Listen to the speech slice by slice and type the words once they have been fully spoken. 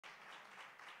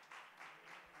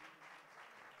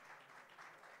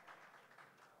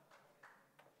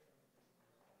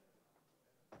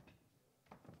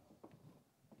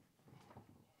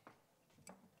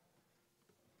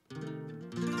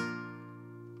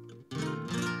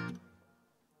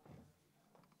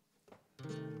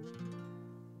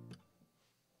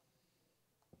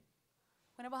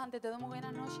pues ante todo, muy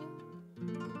buenas noches.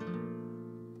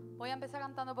 Voy a empezar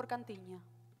cantando por cantiña.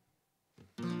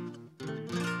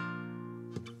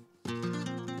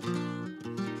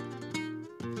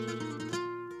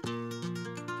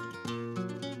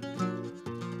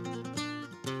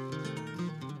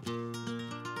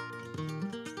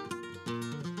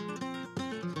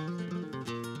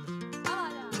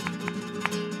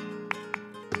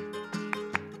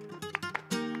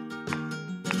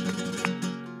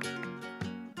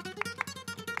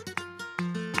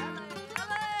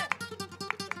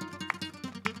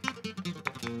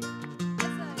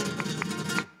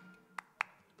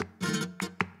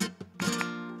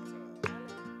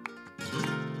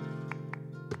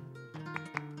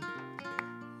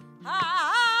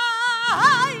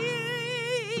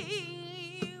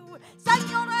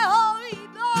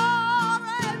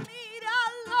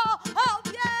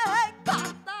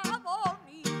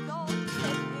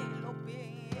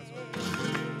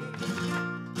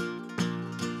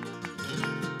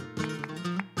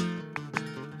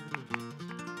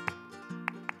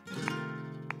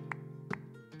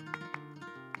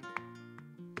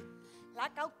 La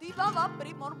cautivaba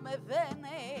primor mes de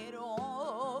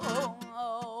enero,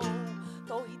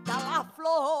 todita las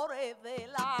flores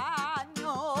del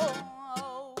año.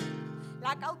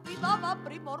 La cautivaba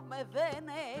primor mes de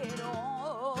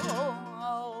enero,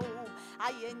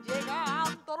 ahí en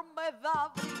llegando el mes de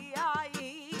abril,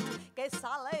 ahí, que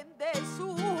salen de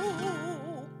su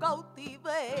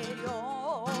cautiverio.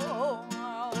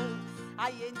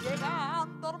 Ahí en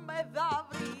llegando el mes de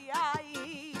abril,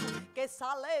 ahí, que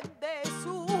salen de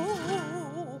su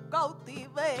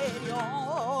cautiverio.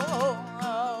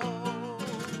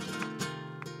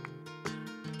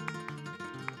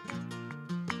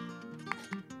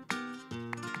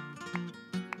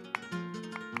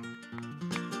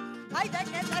 Ay, ¿de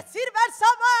qué te sirve el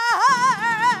saber?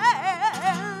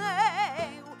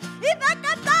 ¿Y de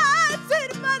qué te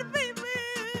sirve el vivir?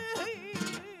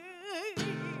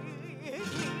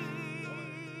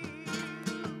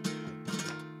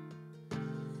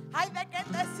 Ay, ¿de qué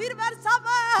te sirve el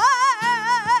saber?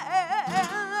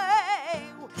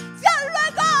 Si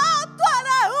luego tú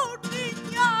eres un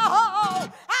niño.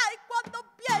 Ay, cuando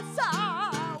empiezas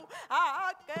a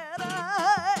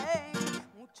querer,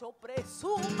 mucho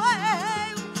presume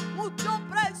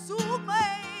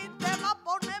y te va a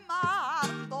poner más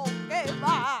alto que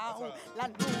bajo las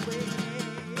nubes.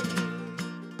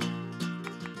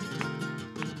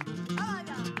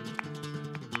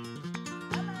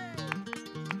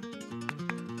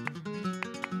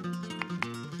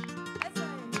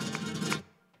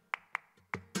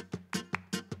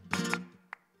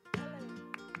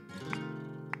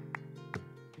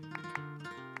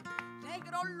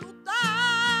 Negro lutao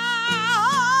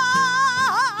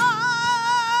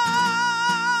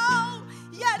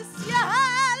y el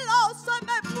cielo se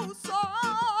me puso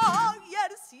y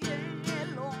el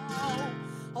cielo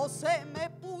se me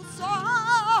puso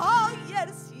y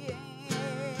el cielo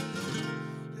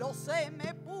se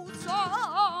me puso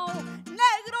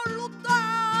negro lutao.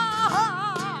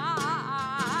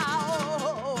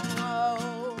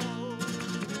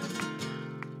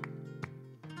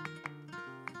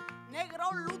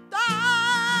 Negro lutao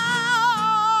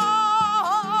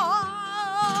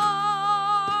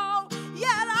y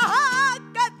era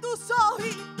que tus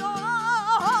ojitos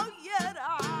y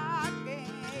era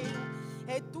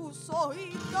que tus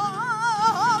ojitos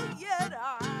y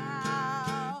era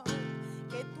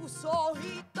que tus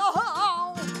ojitos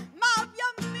me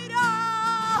habían mirado.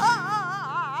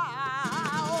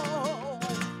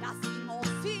 La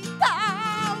cimosita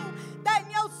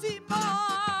tenía un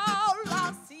cimón, la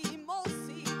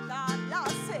cimosita ya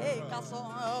se casó.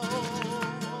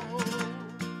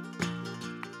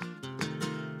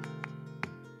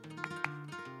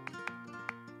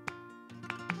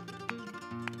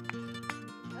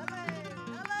 Dale,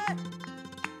 dale.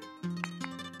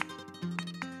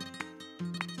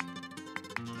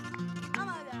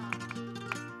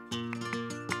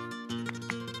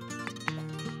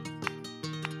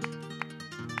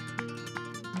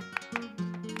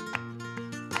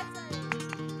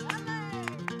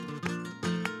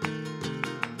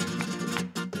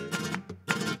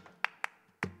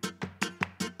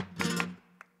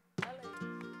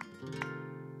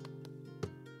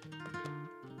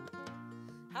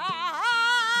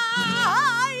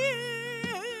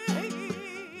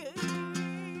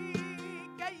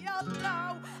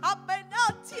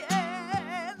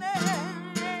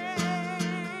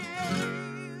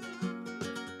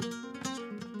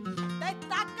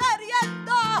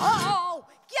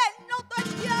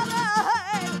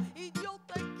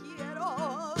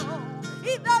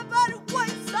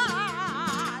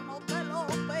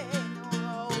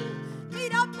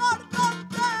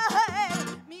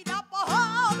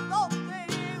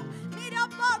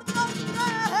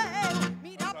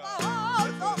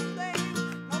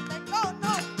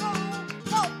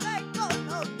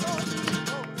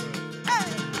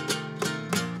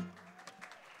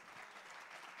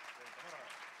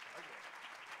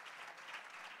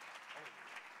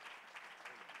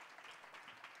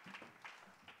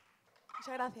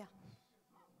 Muchas gracias.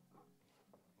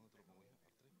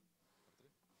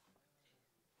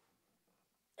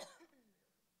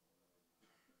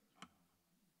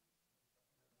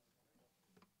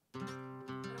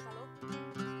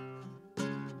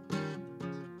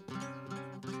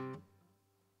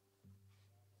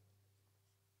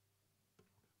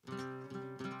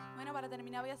 Bueno, para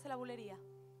terminar voy a hacer la bulería.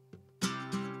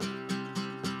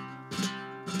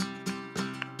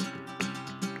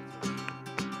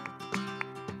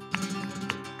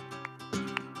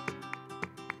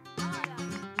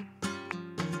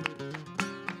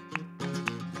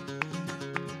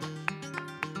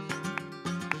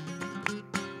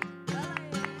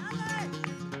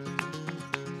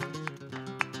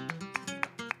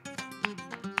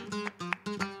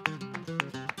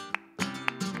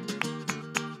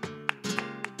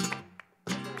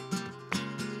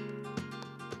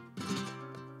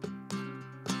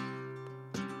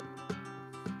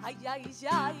 Ay, ay,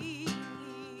 ay.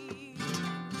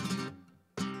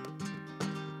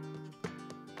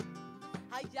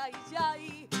 Ay, ay,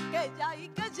 ay, que yay,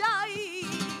 que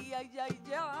yay. Ay, ay,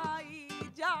 ay,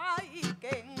 yay,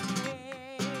 que.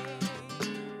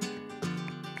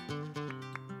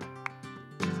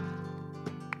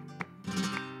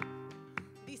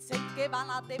 Dicen que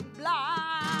van a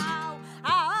temblar.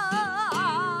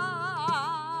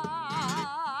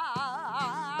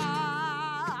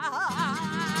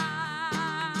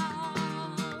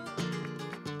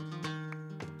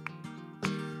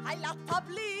 Hay las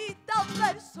tablitas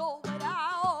del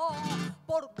sobrao,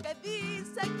 porque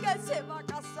dicen que se va a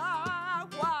casar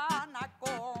Juana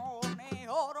con el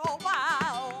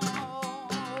jorobao.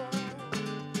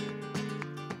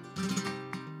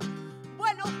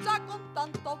 Bueno está con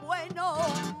tanto bueno,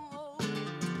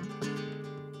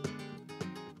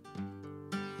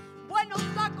 bueno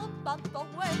está con tanto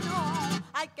bueno,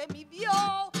 ay que mi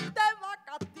Dios te va a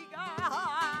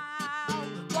castigar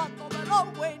cuando de lo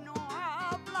bueno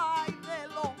habla y de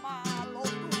lo malo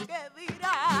tú qué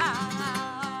dirás.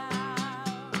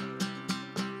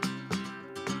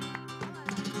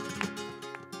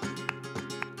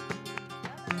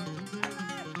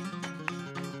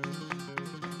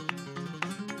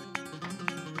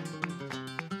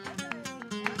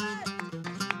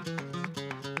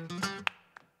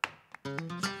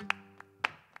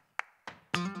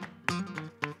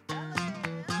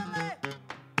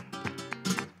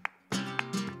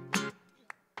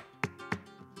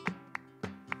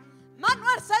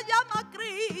 Manuel se llama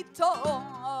Cristo,